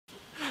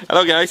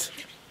Hello guys.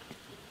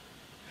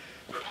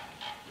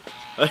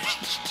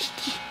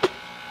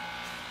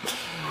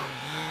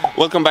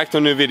 Welcome back to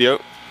a new video.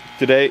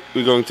 Today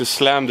we're going to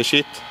slam the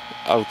shit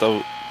out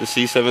of the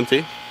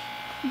C70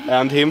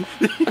 and him.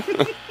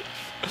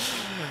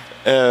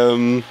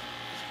 Can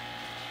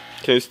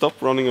you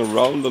stop running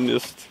around and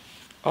just...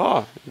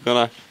 you're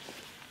gonna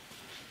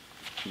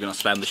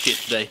slam the shit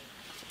today.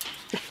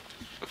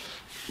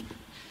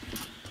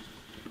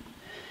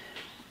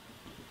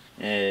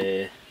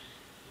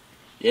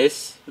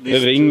 Yes. Det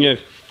ringer.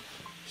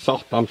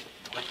 Satan.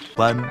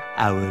 1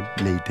 hour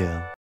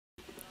later.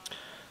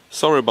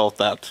 Sorry about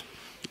that.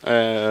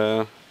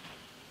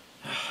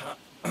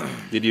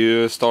 Did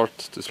you start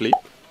to sleep?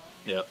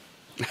 Yeah.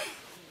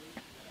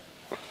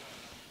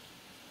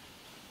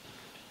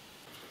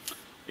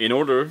 In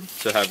order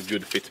to have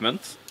good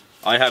fitment,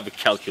 I have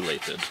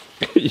calculated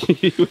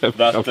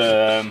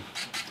that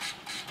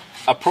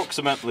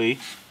approximately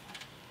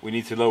we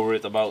need to lower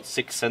it about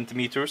 6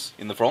 centimeters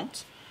in the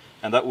front,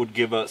 and that would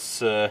give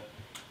us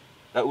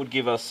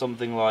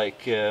something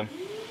like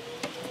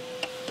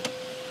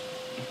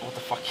what the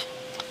fuck,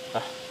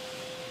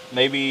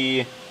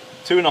 maybe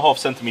 2.5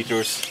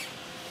 centimeters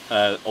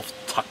of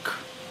tuck,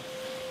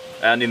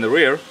 and in the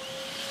rear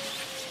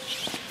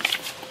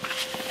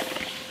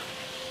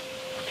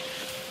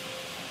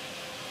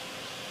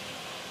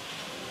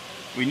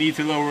we need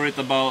to lower it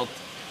about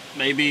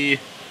maybe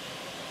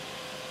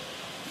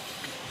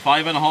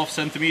 5.5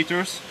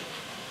 centimeters.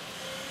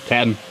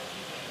 10.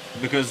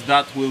 Because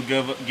that will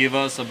give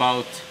us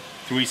about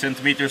 3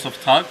 centimeters of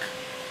tug.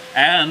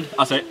 And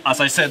as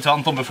I said to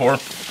Anton before,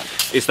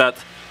 is that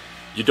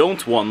you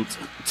don't want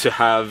to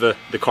have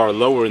the car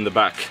lower in the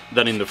back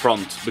than in the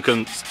front,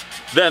 because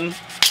then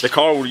the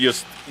car will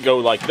just go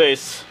like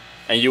this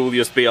and you will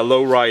just be a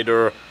low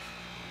rider,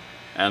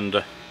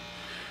 and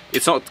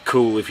it's not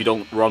cool if you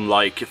don't run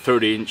like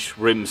 30-inch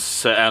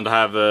rims and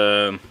have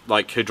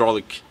like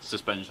hydraulic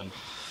suspension.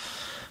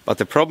 But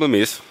the problem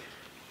is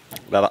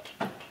that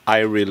I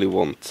really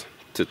want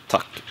to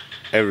tuck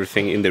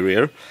everything in the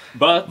rear.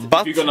 But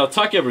if you're gonna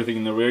tuck everything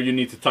in the rear, you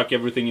need to tuck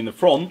everything in the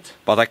front.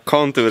 But I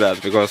can't do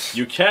that because...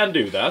 You can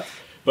do that,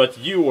 but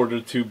you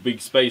ordered 2 big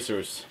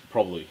spacers,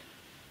 probably.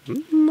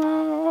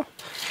 No.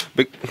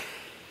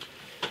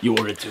 You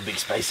ordered 2 big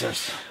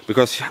spacers.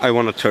 Because I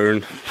want to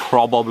turn.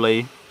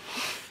 Probably.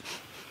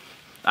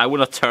 I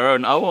wanna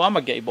turn. Oh, I'm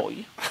a gay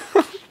boy.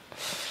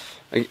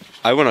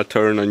 I want to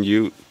turn on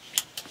you.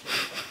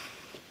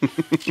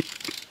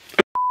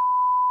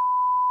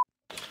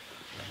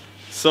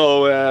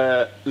 So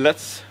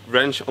let's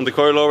wrench on the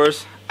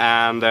coilovers,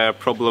 and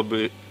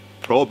probably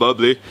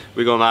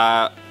we're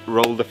gonna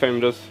roll the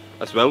fenders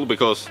as well,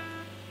 because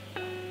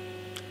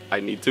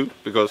I need to,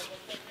 because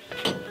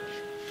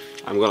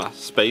I'm gonna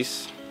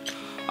space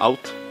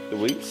out the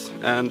wheels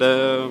and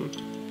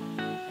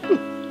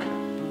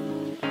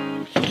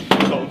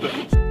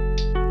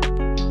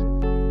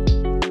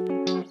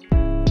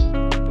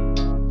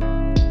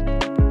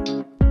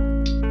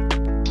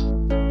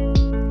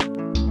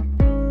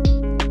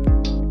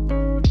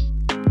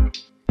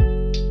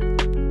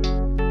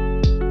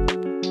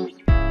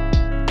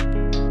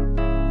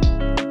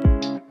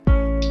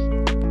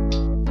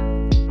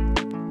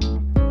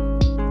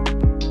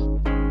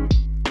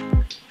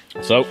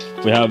So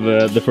we have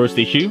the first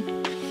issue,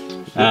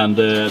 and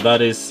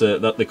that is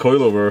that the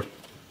coilover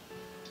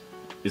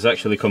is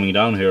actually coming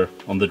down here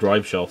on the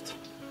drive shaft.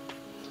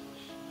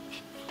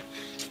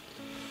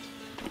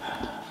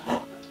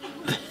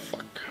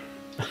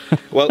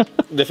 Well,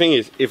 the thing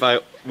is, if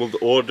I would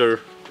order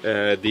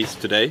these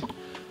today,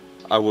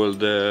 I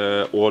would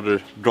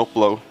order drop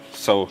low,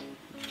 so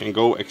it can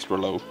go extra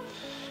low.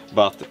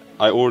 But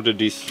I ordered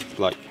this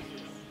like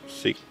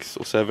 6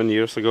 or 7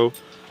 years ago,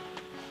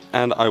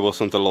 and I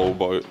wasn't a hot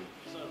boy,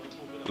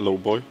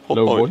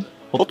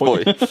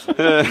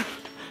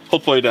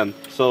 hot boy then.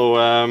 So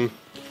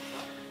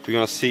we're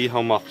gonna see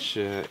how much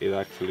it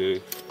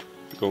actually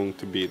going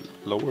to be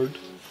lowered.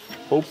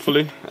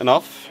 Hopefully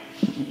enough.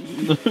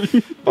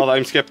 But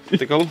I'm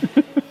skeptical.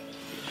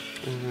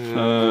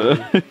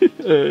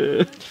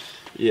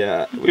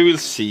 Yeah, we will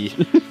see.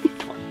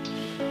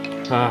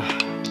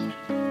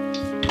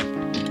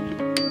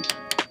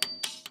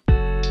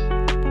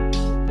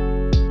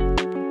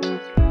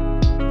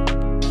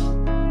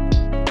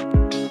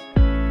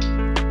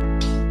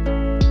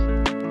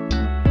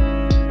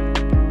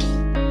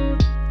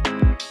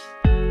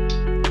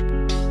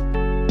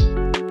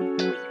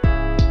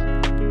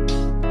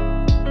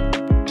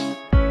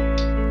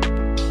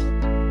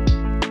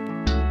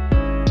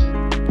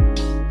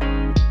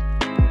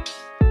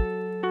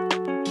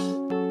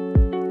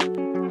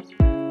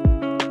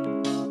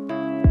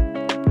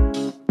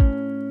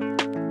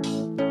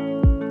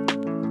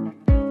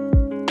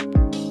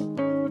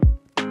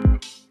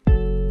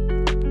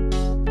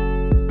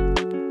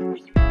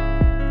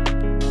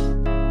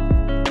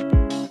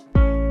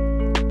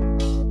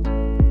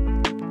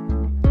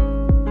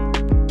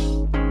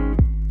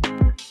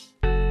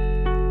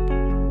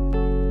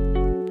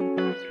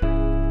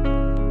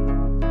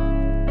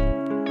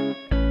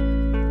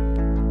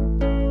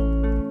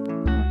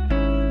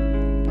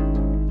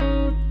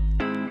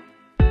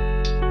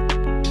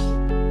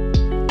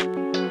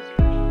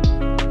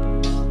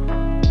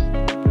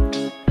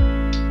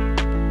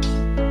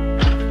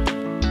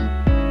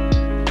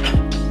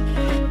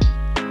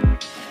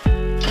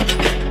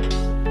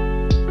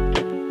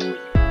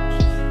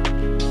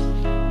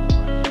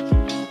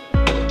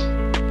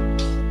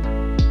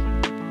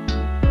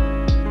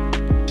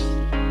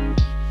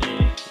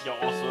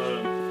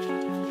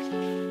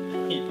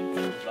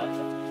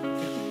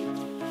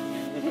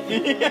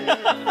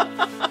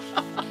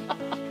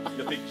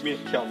 Jag fick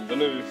mittkanten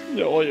nu.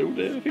 Ja, jo,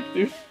 det fick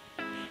du.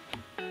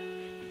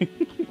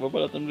 Det var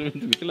bara att den blev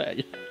inte mycket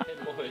lägre.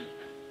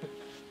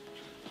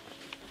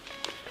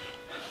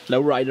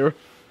 Lowrider.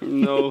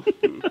 No.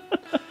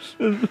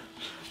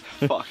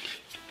 Fuck.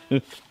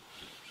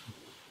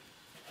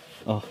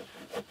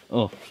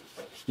 Oh.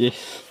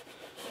 Yes.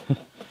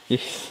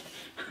 Yes.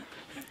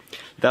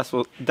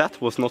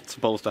 That was not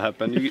supposed to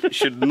happen. You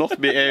should not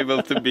be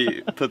able to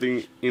be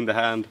putting in the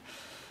hand.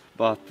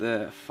 But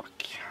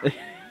fuck.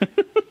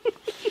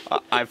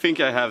 I think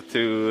I have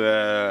to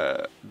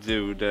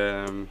do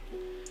the.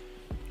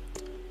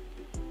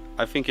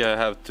 I think I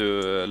have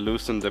to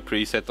loosen the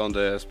preset on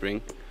the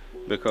spring,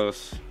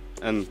 because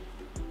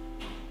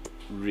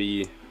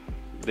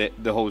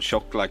the whole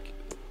shock like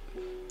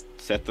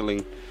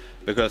settling,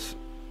 because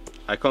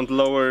I can't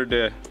lower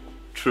the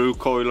true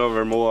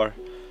coilover more,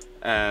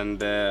 and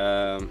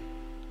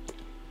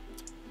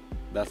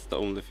that's the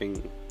only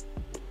thing.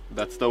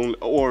 That's the only,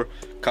 or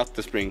cut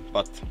the spring,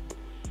 but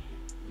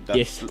that's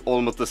yes.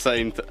 Almost the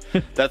same.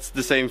 That's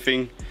the same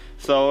thing.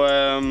 So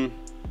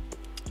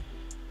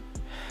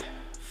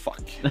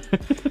fuck.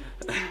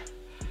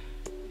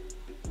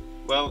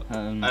 Well,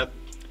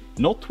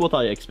 not what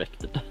I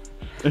expected.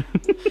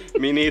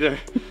 Me neither,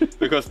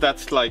 because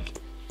that's like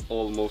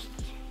almost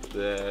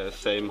the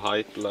same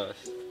height.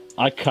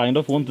 I kind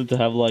of wanted to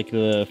have like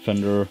the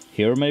fender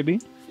here, maybe.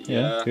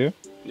 Yeah, here.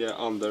 Yeah,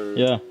 under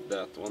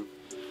that one.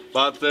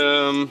 But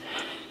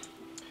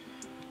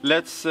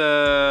let's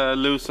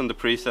loosen the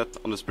preset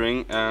on the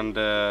spring and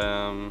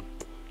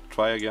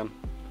try again.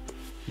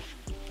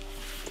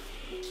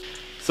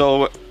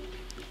 So,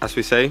 as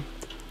we say,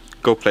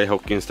 go play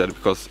hockey instead,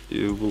 because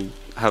you will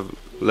have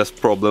less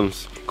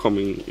problems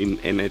coming in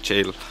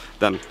NHL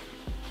than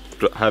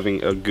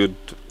having a good,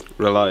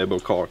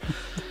 reliable car.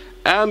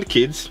 And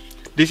kids,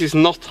 this is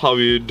not how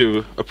you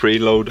do a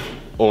preload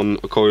on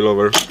a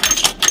coilover.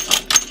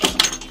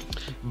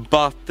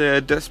 But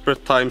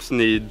desperate times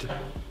need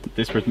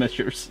desperate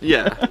measures.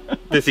 Yeah,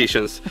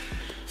 decisions.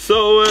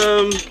 So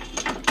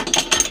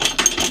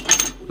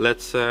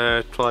let's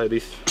try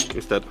this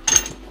instead.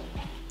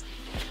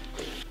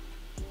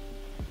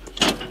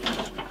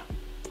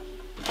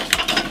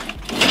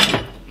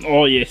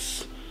 Oh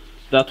yes,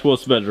 that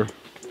was better.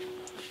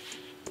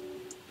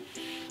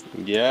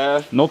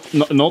 Yeah. Not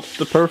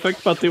the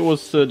perfect, but it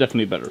was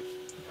definitely better.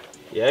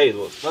 Yeah, it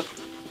was. But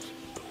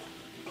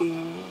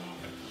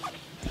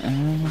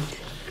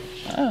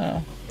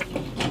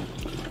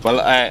well,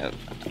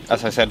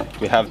 as I said,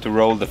 we have to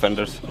roll the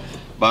fenders,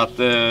 but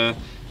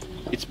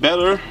it's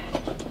better,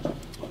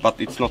 but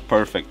it's not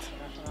perfect.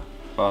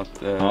 But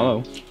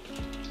oh,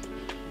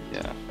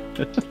 yeah.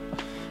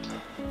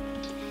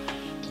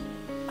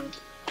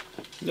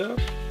 Yeah.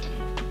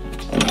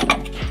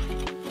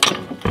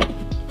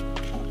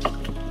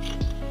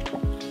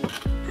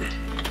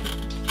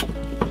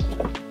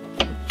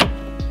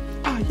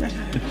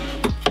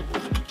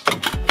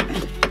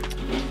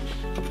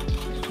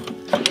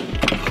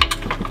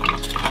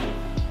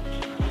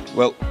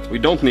 Well, we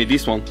don't need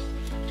this one.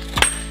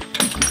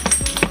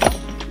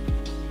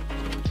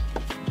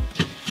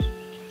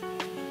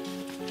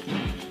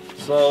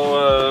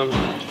 So,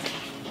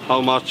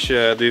 how much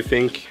do you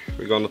think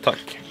we're gonna tuck?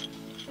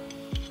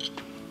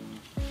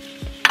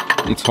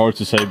 it's hard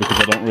to say because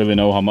I don't really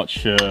know how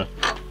much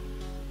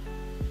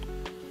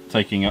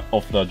taking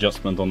off the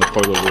adjustment on the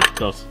coilover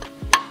does.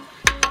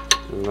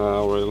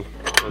 No, well,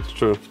 that's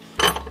true.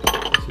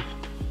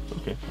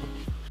 Okay.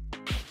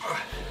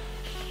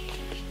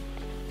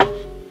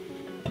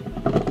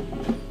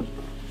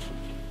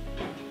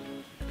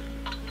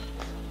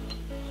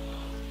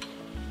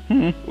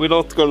 We're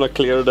not gonna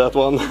clear that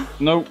one.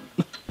 No.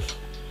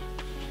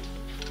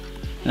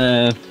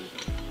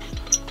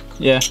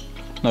 Yeah,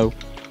 no.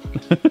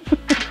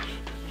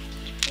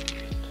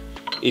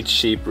 It's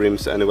cheap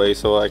rims anyway,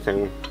 so I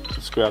can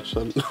scratch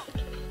them.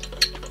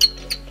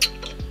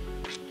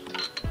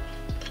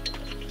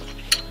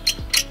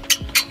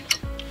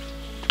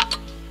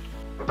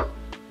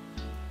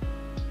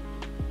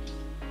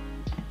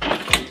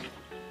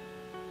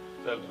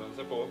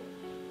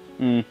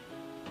 Mm.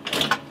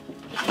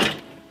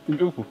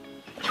 Ooh.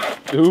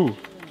 Ooh.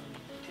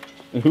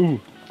 Ooh.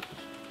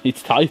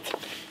 It's tight.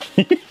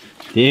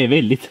 Det är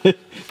väldigt.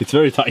 It's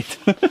very tight.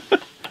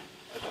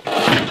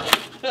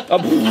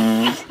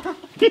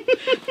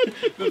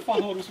 Vem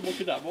fan har du som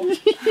åker där bak?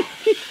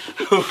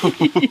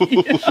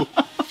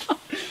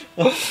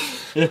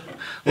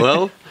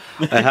 Well,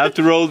 I have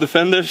to roll the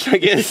fenders, I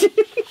guess.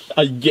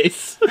 I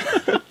guess.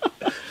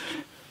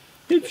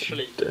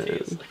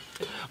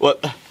 Well,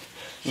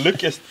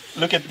 look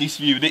at this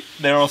view.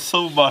 There are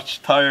so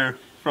much tire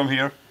from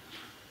here.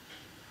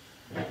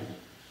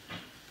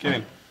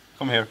 Kevin,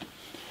 come here.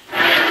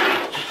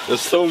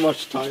 There's so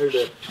much tire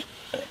there.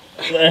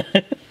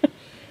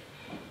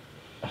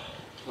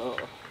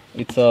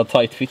 It's a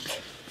tight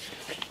fit.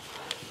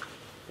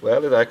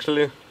 Well, it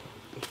actually.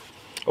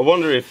 I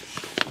wonder if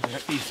there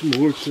is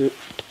more to.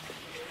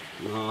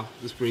 No,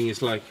 the spring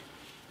is like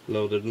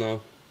loaded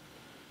now.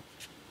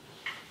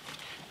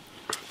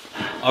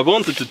 I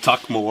wanted to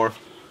tuck more.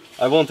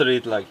 I wanted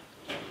it like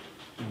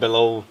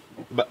below,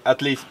 but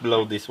at least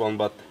below this one.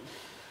 But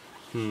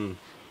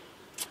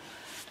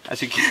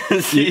as you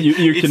can see,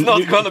 it's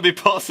not gonna be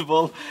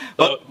possible.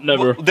 But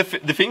never.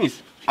 The thing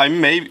is, I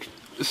may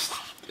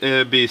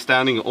be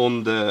standing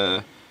on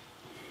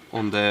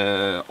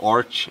the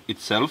arch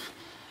itself.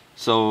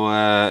 So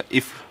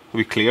if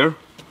we clear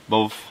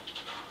both,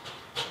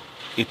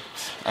 it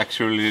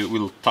actually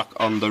will tuck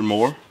under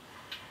more.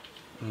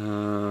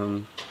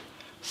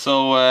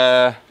 So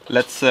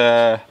let's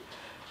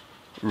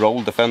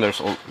roll the fenders.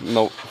 Or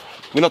no,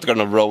 we're not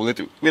gonna roll it.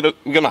 We're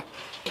gonna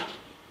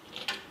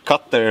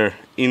cut their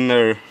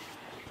inner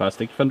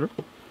Plastic fender?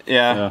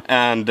 yeah.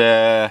 And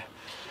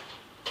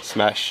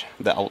smash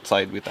the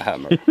outside with a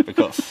hammer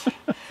because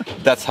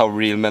that's how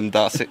real men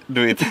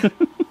do it.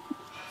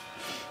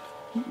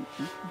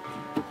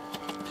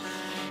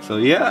 So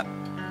yeah.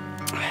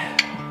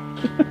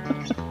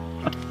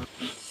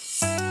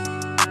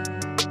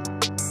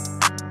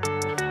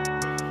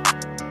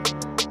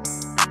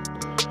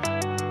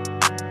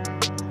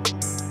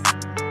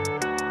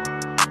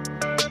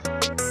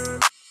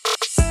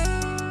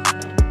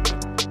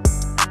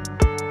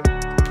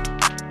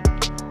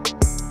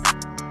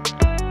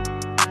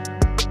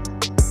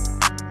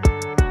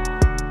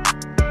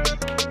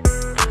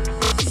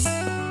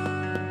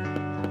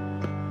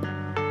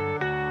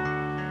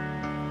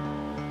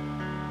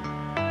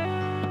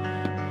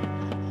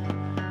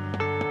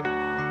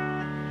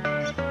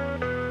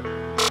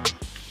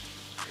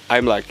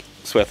 I'm like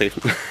sweaty.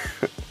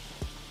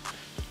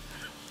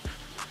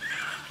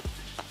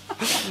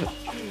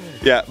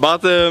 Yeah,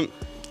 but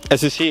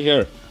as you see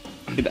here,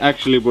 it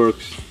actually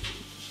works.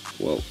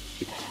 Well,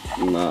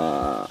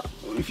 well.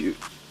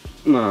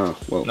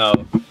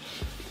 No.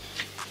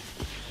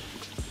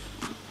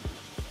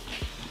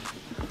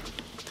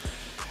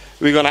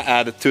 We're gonna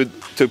add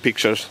two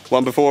pictures,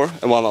 one before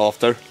and one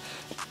after.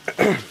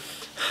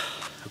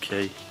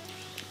 Okay.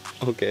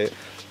 Okay,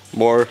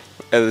 more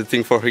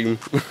editing for him.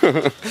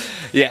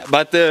 Yeah,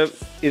 but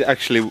it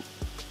actually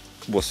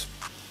was.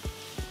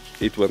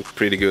 It went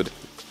pretty good.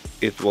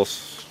 It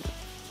was.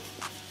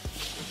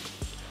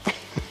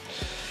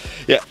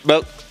 Yeah,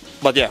 but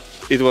yeah,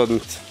 it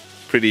wasn't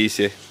pretty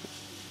easy.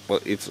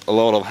 Well, it's a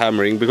lot of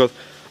hammering because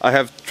I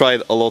have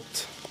tried a lot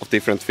of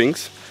different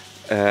things.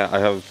 I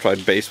have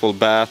tried baseball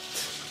bat,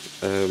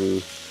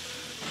 the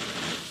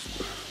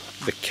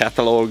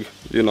catalog,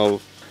 you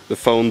know, the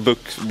phone book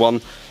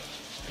one,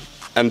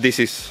 and this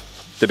is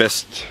the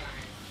best.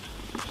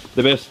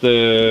 The best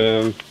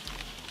that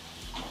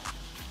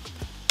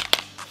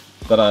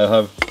I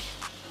have.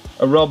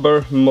 A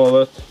rubber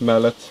mallet,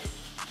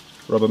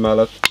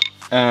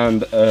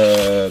 and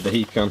the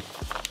heat gun.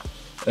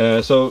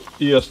 So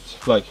you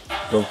just like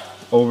go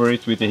over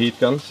it with the heat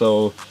gun,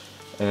 so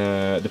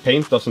the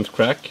paint doesn't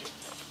crack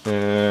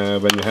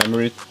when you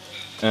hammer it,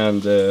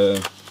 and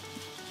a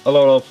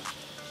lot of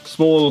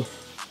small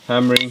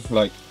hammering,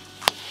 like,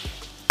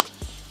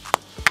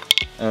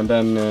 and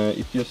then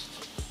it just,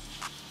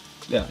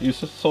 yeah, you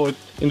just saw it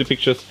in the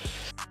pictures.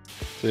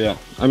 So yeah,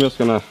 I'm just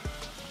gonna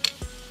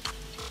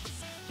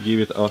give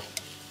it a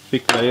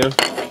thick layer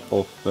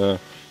of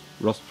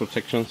rust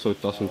protection so it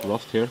doesn't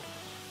rust here,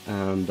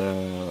 and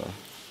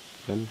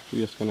then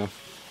we're just gonna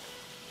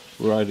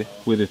ride it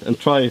with it and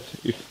try it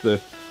if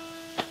the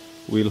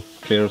wheel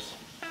clears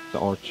the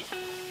arch.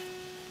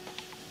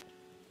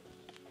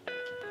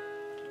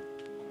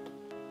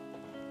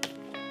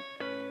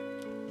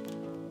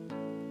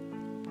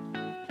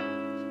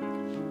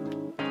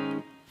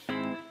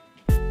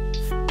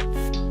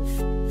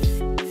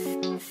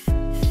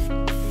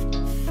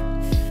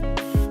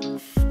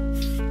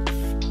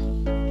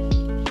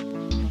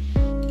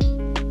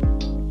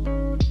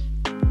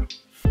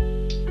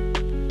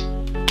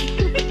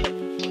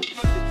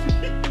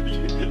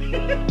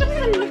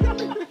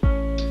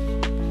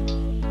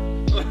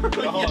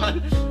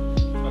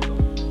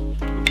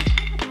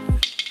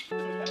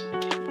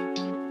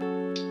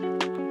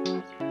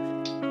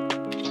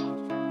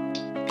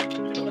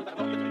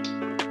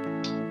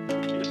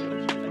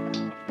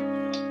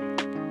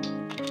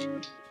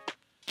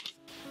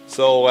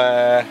 So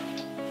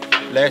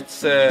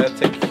let's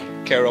take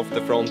care of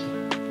the front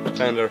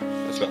fender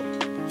as well.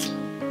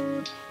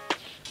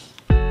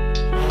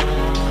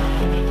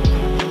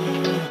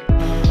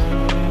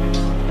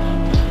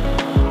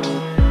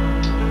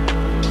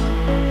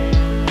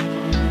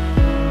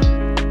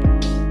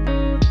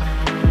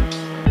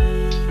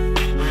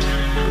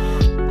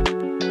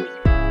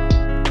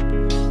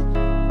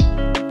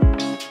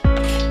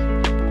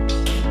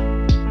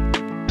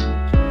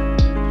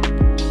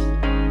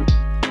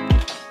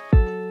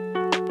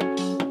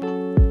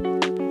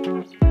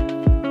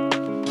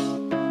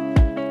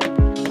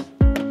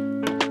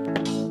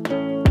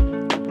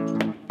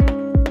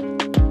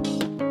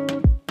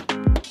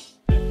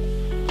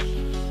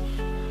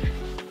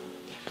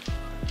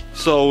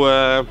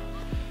 So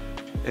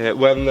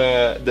when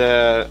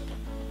the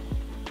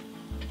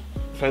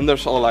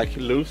fenders are like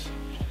loose,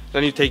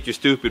 then you take your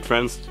stupid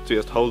friends to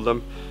just hold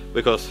them,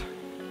 because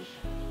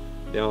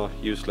they are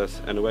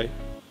useless anyway,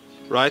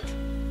 right?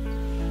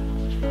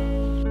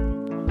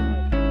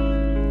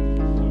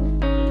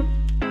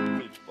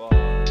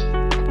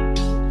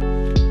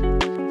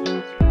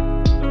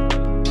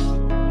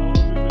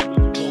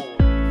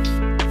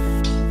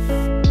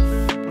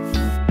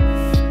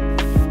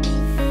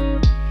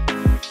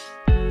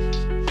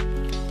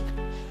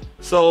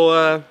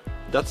 So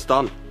that's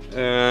done.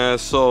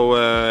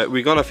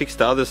 We're gonna fix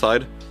the other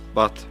side,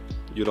 but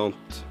you don't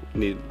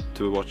need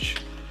to watch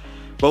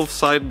both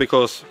sides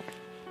because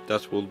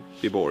that will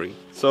be boring.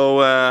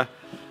 So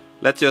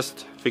let's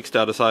just fix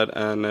the other side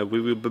and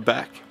we will be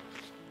back.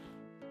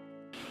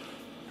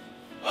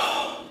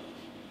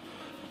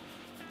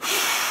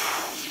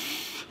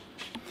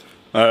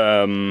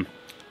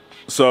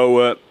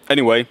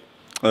 Anyway,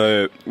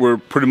 we're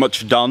pretty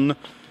much done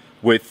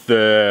with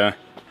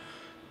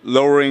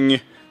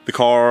lowering the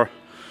car,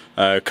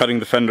 cutting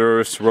the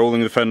fenders,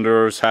 rolling the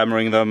fenders,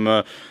 hammering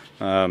them,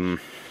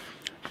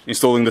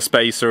 installing the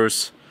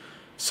spacers.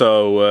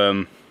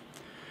 So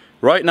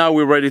right now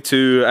we're ready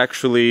to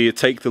actually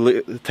take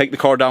the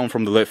car down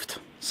from the lift.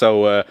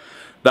 So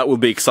that will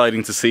be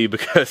exciting to see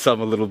because I'm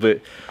a little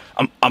bit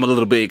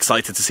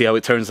excited to see how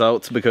it turns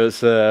out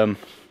because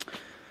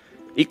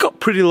it got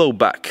pretty low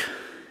back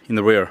in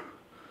the rear.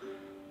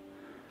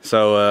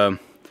 So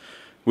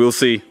we'll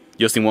see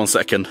just in 1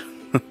 second.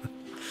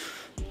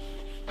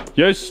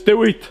 Yes,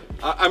 do it.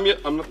 I'm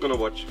not gonna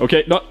watch.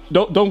 Okay, no,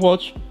 don't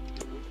watch.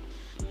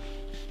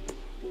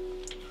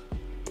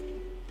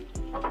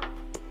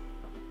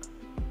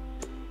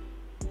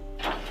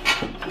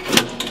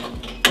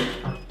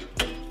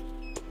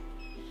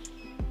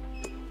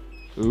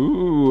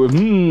 Ooh,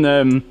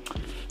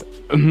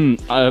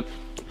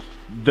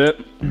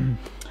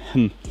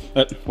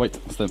 wait,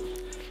 step.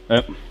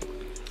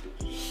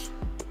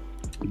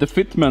 The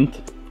fitment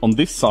on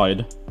this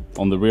side,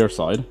 on the rear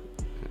side,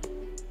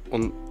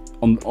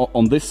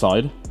 on this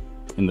side,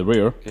 in the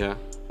rear, yeah,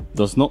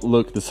 does not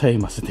look the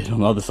same as it did on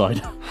the other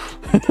side.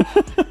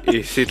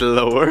 Is it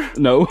lower?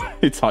 No,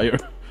 it's higher.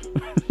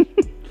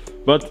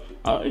 But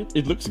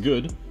it looks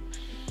good.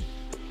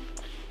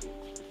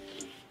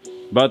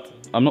 But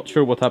I'm not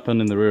sure what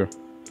happened in the rear.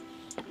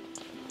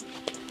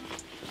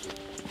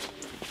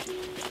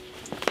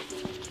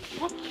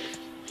 What?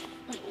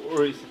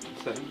 Or is it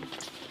the same?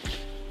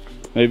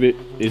 Maybe,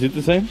 is it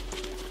the same?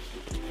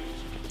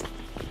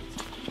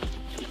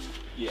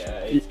 Yeah,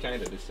 it's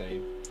kind of the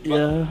same.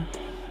 Yeah.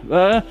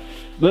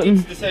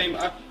 It's the same.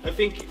 I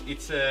think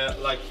it's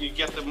like you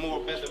get a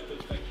better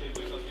perspective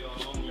because you are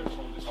longer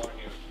from the car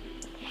here.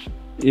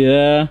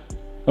 Yeah.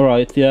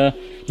 Alright, yeah.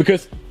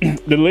 Because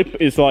the lip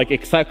is like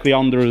exactly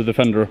under the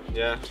fender.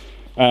 Yeah.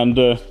 And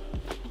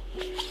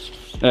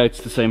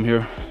it's the same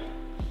here.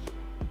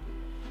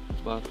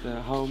 But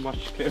how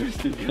much clearance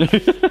do you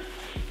get?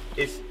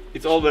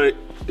 It's all very...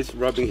 It's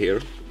rubbing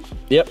here.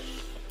 Yep.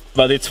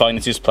 But it's fine,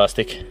 it's just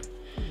plastic.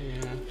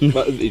 Yeah.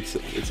 But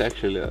it's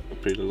actually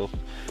pretty low.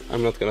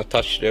 I'm not gonna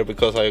touch there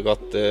because I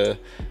got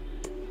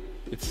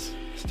it's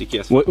sticky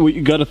as well. Well,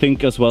 you gotta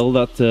think as well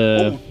that...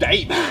 Oh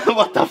damn!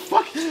 What the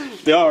fuck?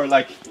 They are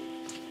like...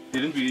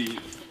 Didn't we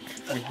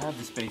had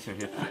the spacer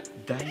here?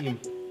 Damn!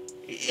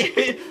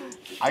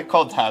 I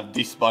can't have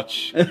this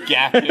much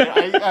gap here.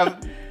 I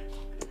have...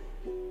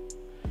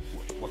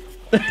 What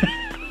the fuck?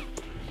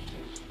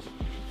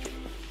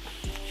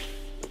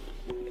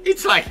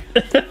 It's like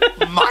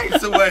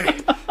miles away.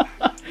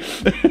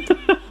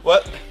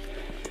 Well,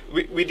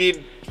 we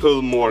did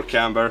pull more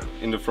camber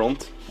in the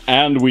front,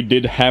 and we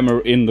did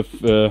hammer in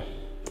the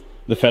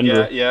fender.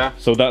 Yeah, yeah.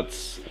 So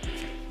that's...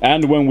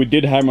 And when we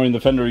did hammer in the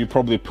fender, you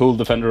probably pulled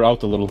the fender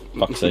out a little.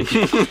 Fuck's sake.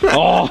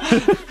 Oh!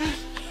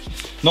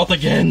 Not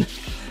again!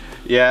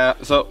 Yeah,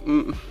 so...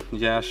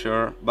 yeah,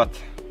 sure, but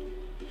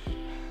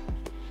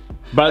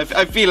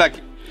I feel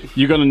like...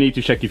 You're gonna need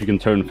to check if you can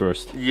turn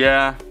first.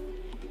 Yeah.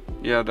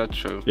 Yeah, that's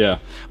true. Yeah.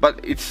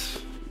 But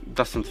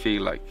doesn't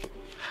feel like...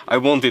 I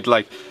wanted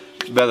like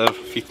better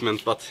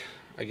fitment, but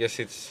I guess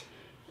it's...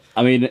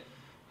 I mean,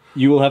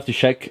 you will have to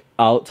check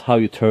out how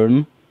you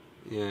turn.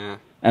 Yeah.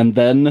 And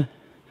then,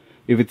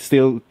 if you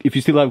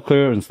still have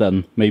clearance,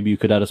 then maybe you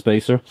could add a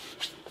spacer.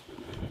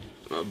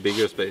 A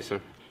bigger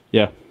spacer.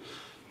 Yeah.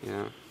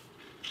 Yeah.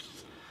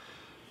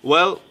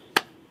 Well,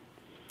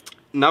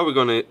 now we're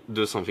gonna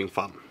do something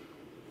fun.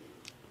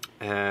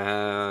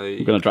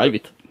 We're gonna drive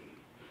it.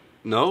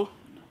 No.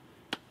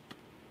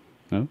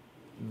 No?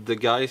 The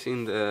guys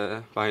behind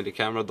the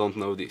camera don't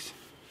know this.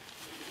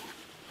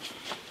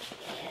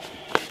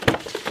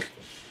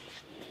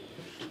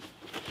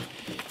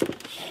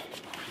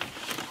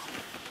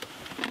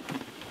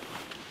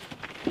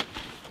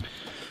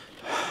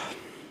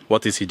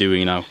 What is he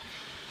doing now?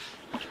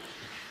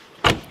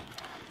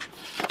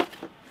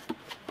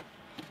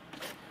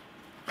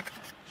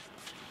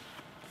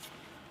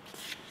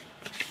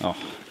 Oh.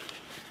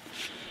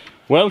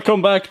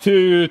 Welcome back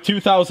to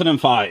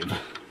 2005.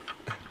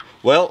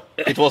 Well,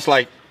 it was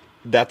like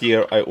that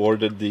year I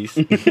ordered these.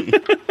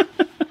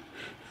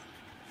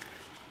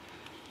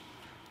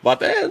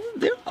 But yeah,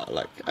 I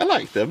like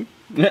them.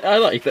 I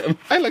like them.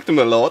 I like them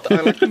a lot.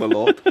 I like them a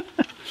lot.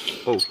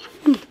 Oh.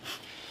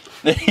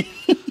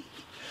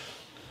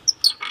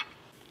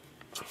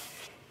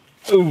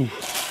 Oh.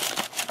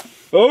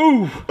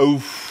 Oh.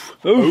 Oh.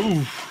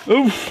 Oh.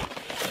 Oh.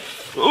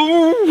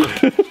 Oh.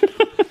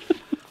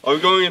 Are we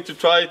going to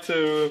try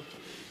to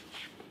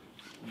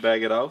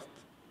bag it out?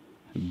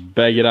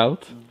 Bag it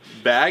out?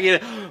 Bag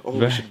it? Oh,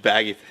 we should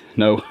bag it.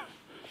 No.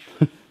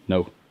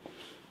 No.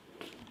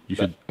 You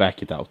should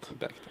back it out.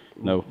 Back.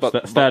 No.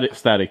 But- Static.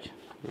 Static.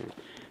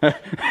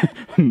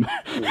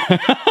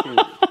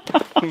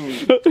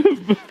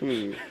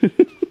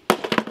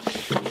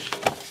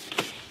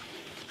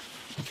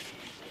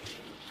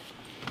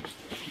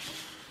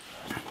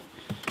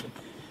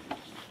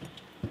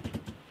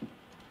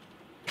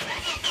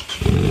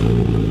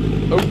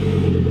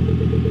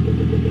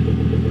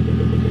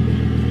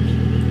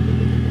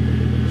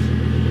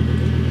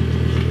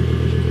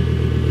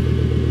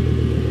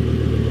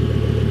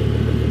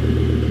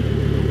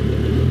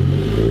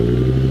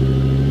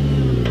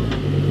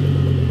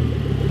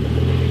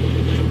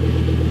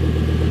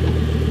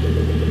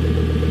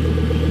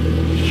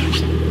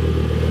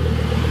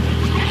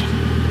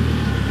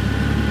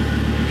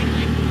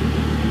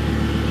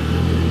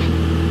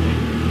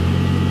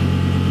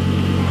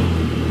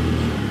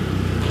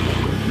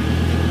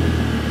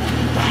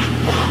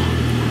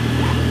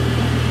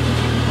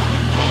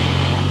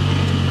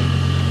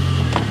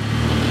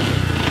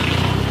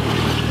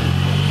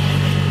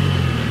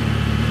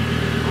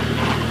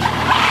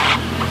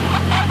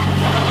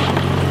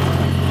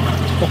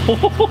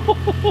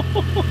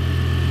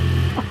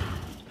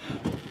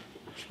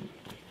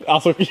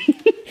 Alltså...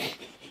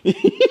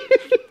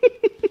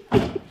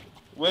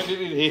 Where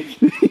did it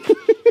hit?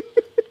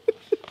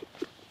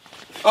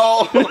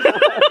 Oh!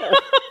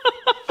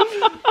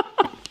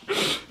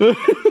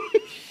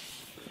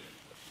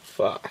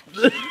 Fuck.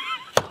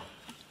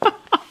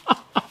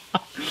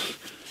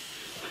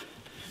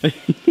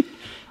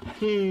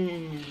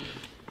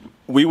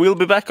 We will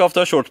be back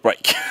after a short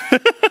break.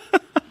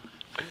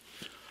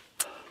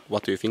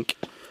 What do you think?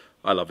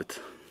 I love it.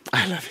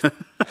 I love it.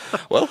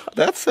 Well,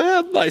 that's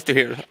nice to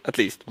hear, at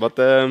least. But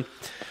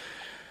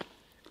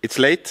it's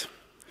late.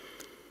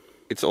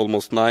 It's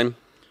almost 9.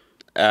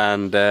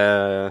 And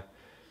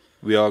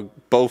we are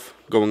both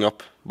going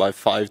up by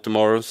 5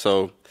 tomorrow,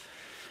 so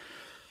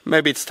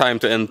maybe it's time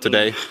to end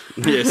today.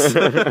 Yes.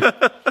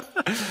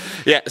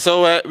 Yeah,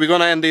 so we're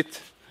gonna end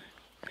it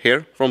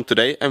here from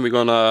today, and we're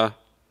gonna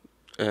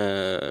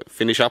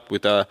finish up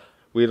with a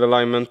wheel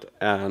alignment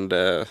and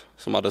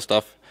some other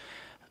stuff.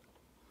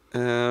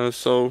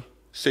 So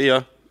see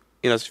ya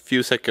in a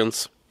few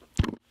seconds.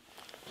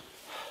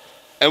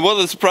 And what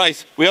a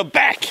surprise! We are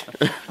back.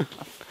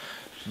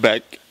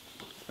 back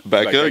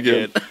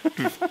again.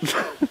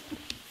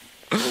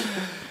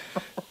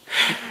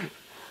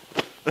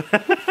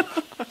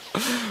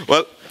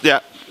 Well,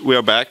 yeah, we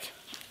are back,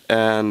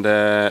 and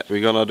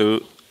we're gonna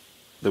do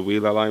the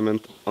wheel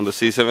alignment on the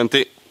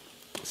C70.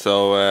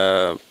 So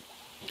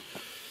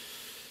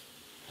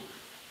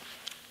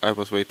I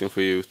was waiting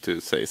for you to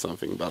say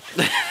something, but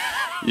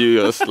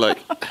you just like...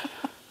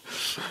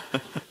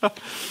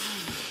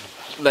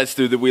 Let's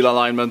do the wheel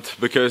alignment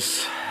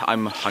because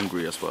I'm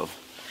hungry as well.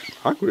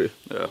 Hungry?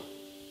 Yeah.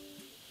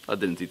 I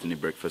didn't eat any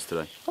breakfast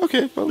today.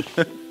 Okay, well,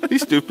 be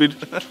stupid.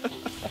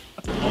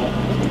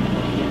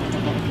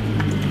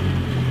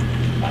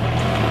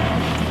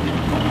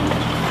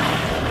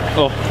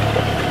 Oh,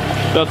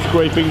 that's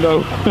scraping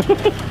though.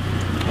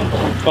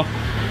 Oh.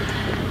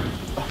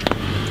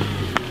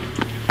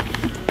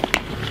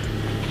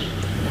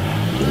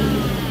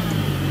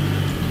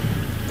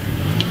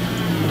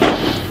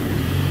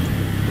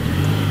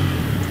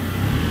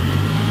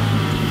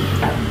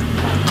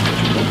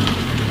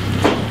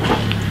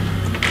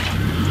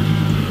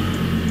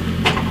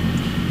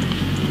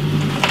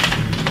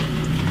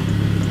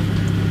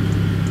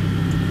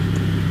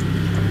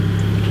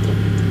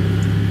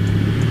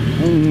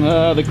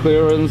 The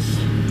clearance.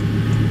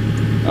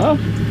 Ah,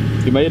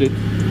 you made it.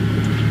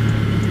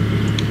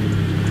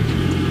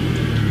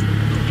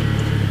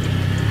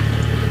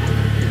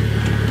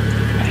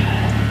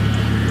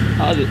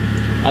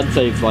 I'd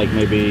say it's like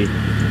maybe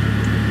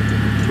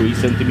 3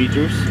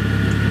 centimeters.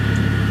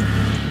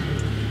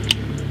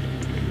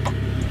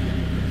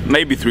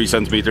 Maybe 3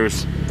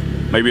 centimeters.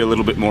 Maybe a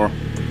little bit more.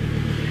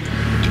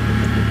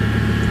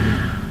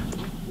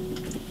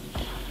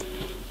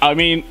 I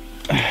mean,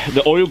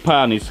 the oil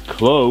pan is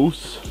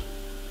close,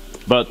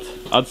 but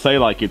I'd say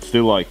like it's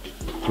still like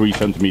 3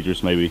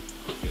 centimeters maybe.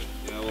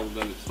 Yeah, well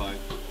then it's fine.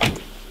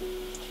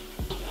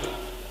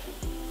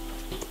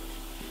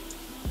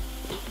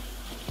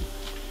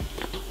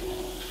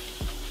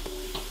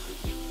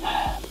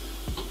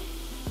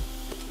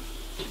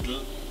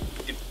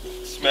 It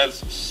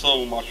smells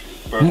so much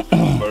burnt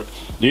rubber.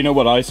 Do you know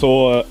what I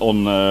saw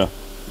on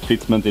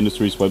Fitment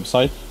Industries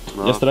website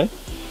yesterday?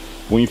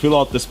 When you fill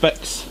out the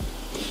specs,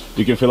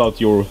 you can fill out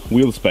your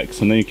wheel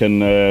specs, and then you can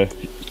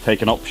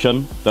take an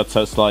option that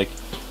says like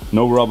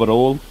no rub at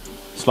all,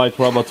 Slight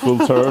rub at full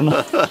turn.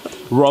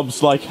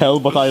 Rubs like hell,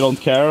 but I don't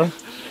care.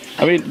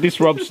 I mean, this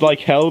rubs like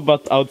hell,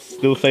 but I would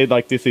still say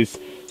like this is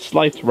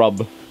slight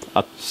rub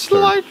at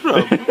Slight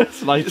rub.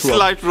 slight rub.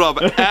 Slight rub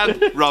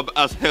and rub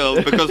as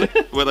hell, because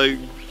when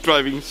I'm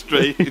driving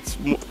straight, it's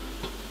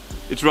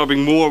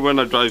rubbing more when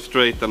I drive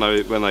straight than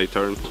when I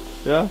turn.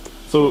 Yeah.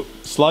 So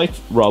slight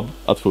rub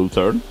at full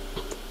turn.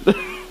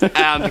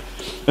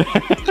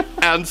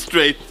 and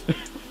straight,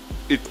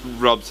 it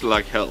rubs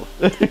like hell.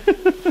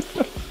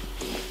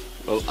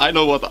 Well, I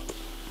know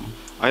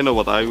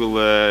what I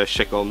will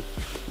check on.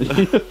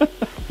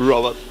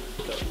 Rub it.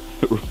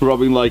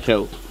 Rubbing like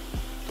hell.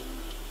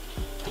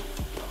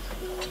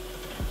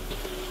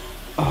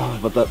 Oh,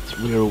 but that's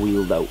rear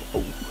wheel though.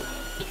 Oh.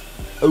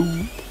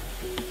 Oh.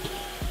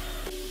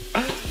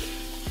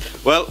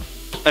 Well,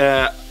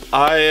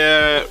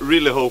 I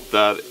really hope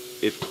that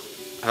it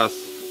has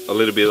a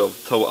little bit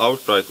of tow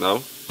out right now,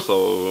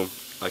 so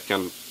I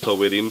can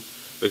tow it in,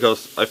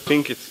 because I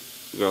think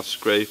it's gonna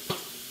scrape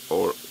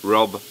or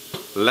rub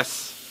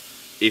less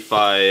if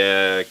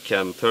I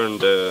can turn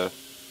the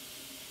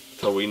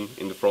tow in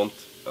the front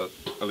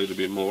a little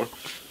bit more,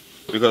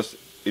 because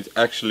it's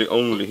actually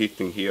only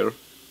hitting here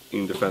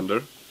in the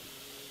fender,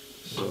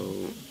 so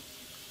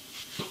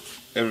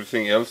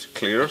everything else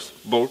clears,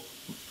 both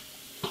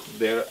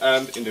there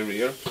and in the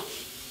rear.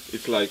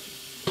 It's like,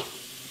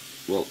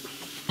 well,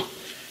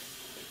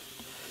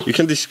 you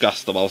can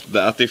discuss about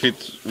that if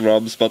it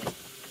rubs, but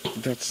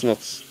that's not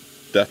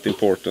that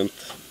important.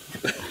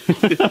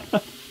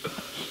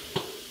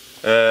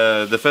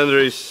 The fender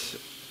is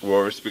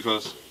worse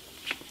because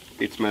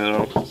it's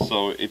metal,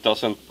 so it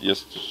doesn't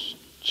just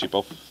chip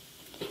off.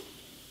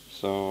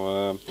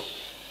 So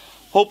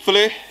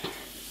hopefully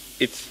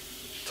it's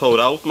towed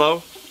out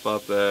now,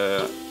 but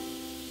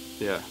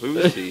yeah, we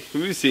will see.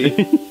 We will see.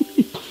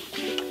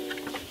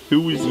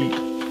 Who is he?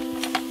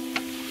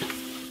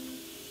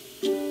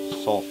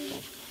 Salt.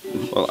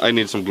 Well, I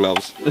need some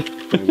gloves.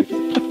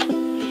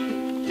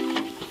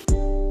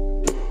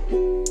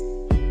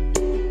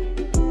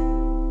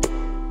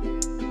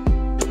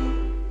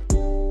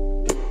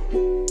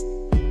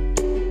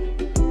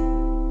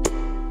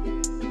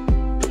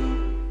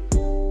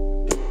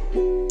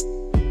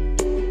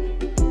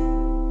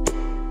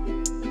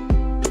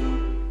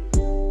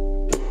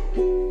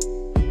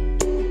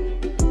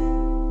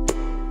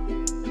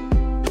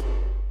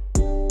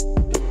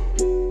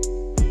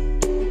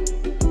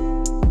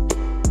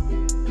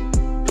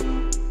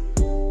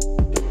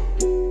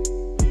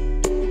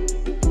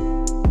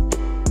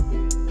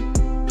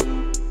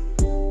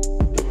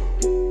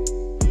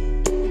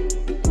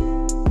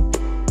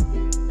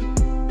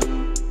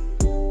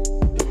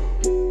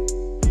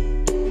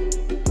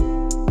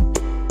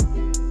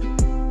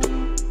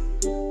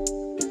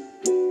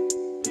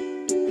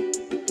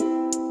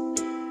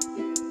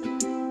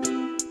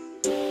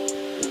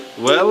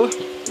 Well,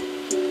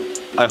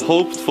 I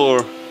hoped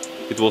for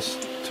it was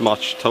too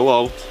much tow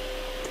out,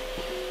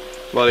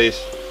 but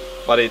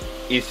it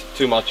is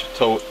too much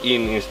tow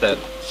in instead.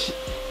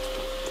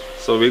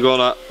 So we're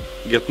gonna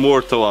get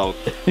more tow out.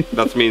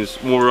 That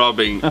means more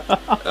rubbing.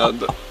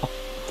 And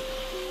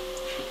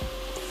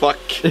fuck.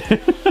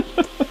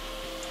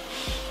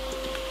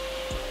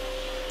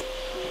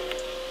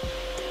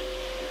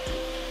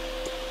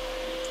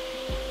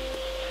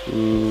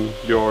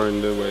 You're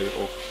in the way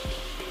of.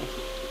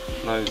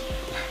 Nice.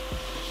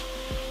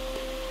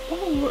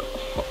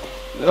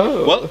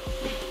 Oh. Well,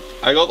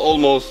 I got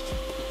almost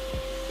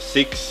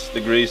 6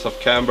 degrees of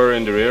camber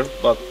in the rear,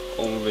 but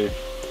only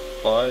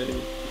 5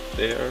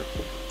 there.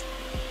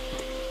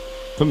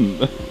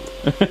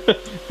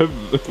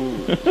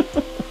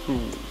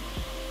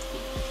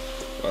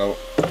 Well,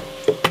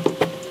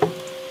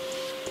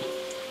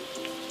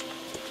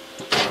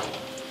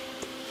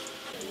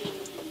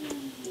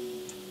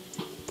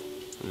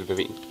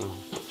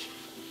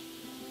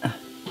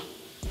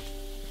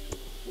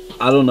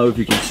 I don't know if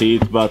you can see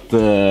it, but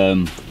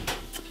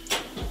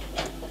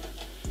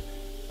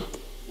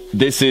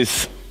this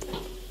is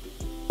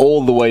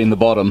all the way in the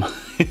bottom.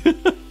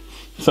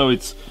 So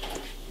it's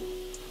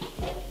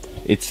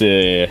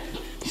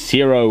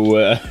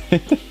zero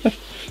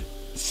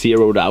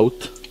zeroed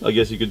out, I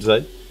guess you could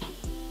say.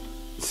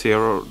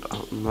 zeroed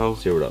out. No,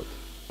 Zeroed out.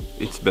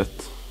 it's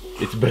bet.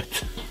 It's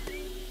bet.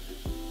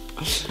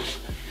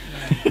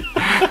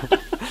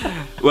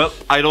 Well,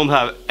 I don't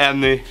have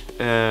any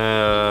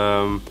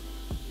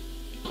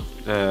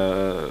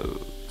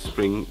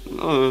spring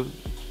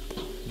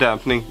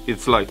dampening.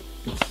 It's like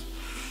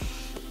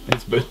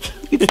It's bet.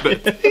 it's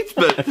bet. It's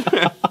bet.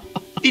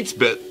 It's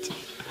bet.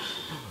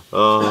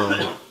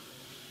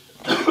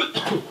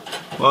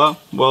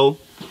 Well,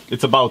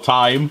 it's about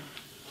time.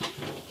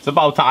 It's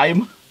about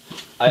time.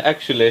 I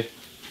actually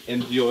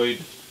enjoyed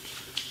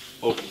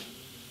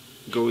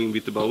going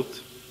with the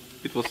boat.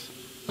 It was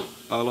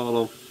a lot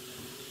of.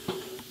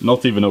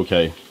 Not even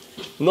okay.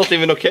 Not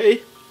even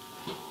okay.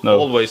 No.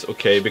 Always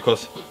okay,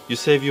 because you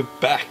save your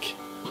back.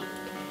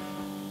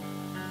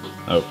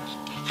 No.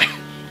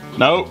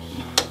 No.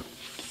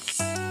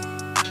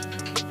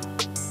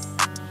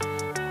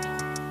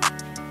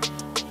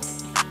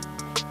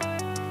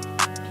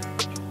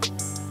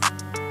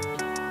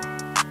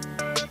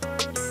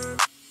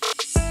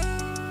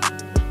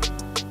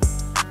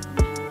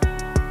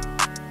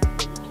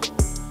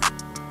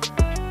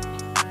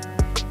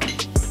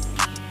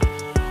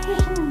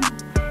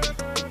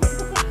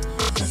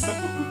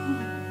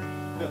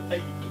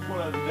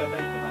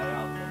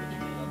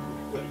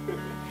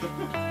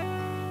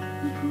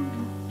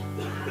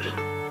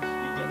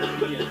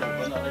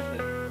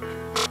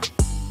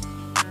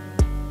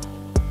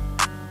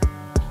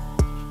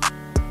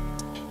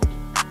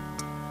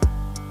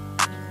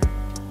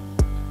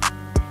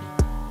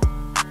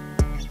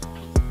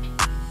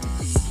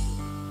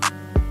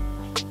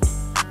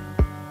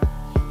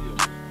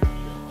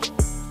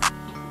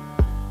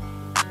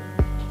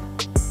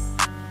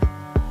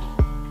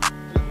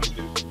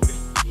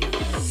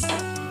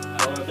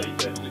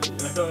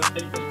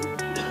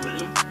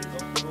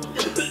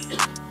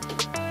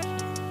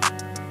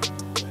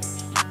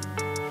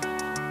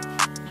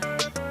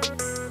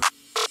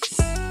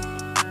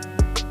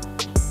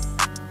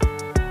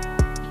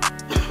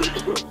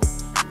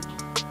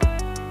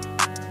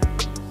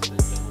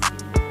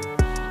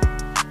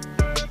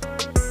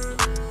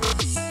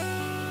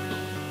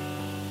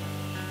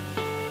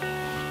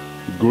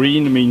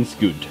 Green means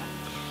good.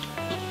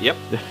 Yep,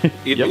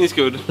 it Yep. means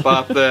good,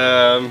 but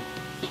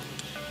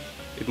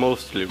it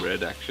mostly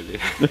red actually.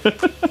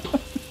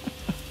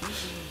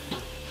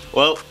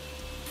 Well,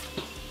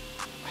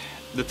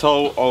 the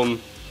toe on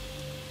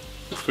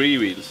 3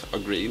 wheels are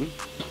green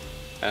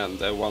and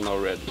one are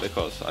red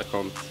because I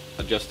can't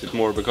adjust it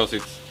more because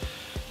it's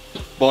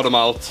bottom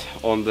out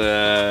on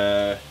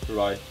the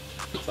right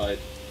side.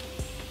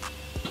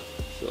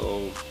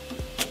 So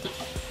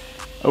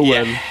Oh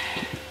yeah. well.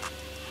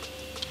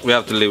 We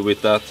have to live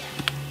with that.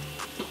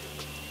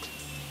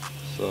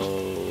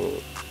 So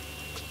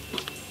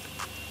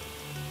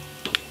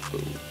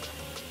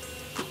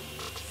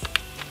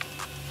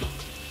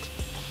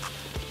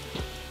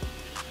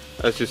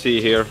as you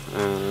see here,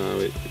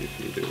 wait, if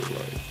you do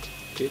like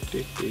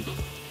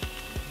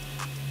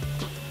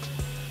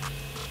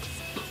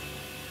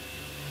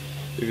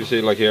if you see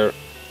like here,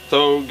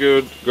 so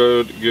good,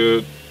 good,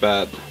 good,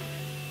 bad,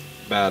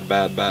 bad,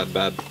 bad, bad,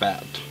 bad,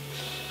 bad.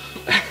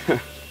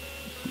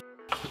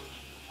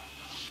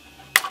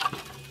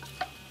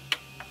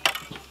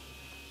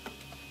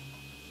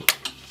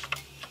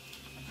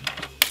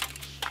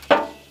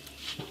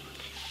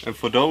 And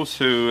for those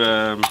who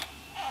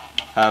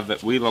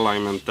have wheel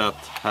alignment that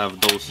have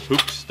those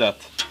hooks that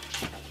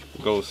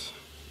goes,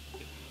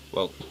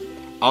 well,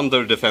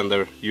 under the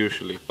fender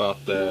usually, but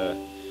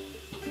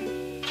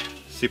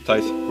zip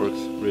ties works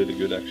really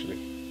good actually.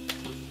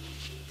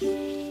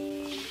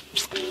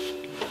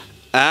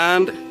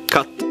 And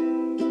cut.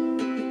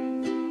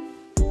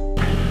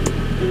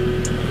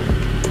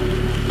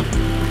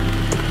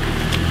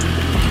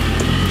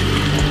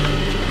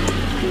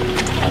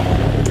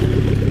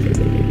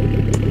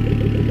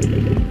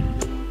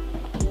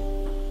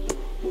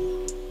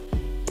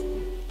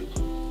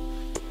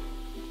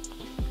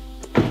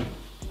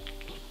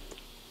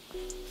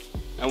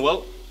 And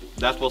well,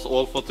 that was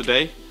all for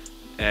today.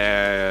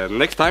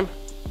 Next time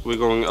we're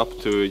going up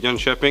to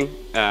Jönköping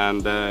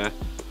and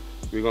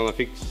we're gonna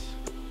fix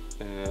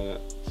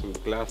some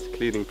glass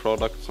cleaning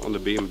products on the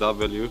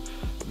BMW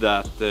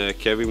that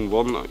Kevin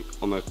won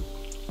on a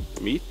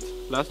meet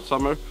last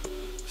summer.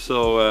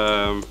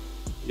 So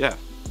yeah,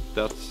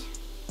 that's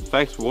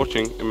thanks for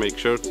watching and make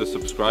sure to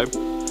subscribe,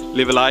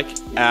 leave a like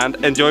and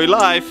enjoy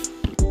life!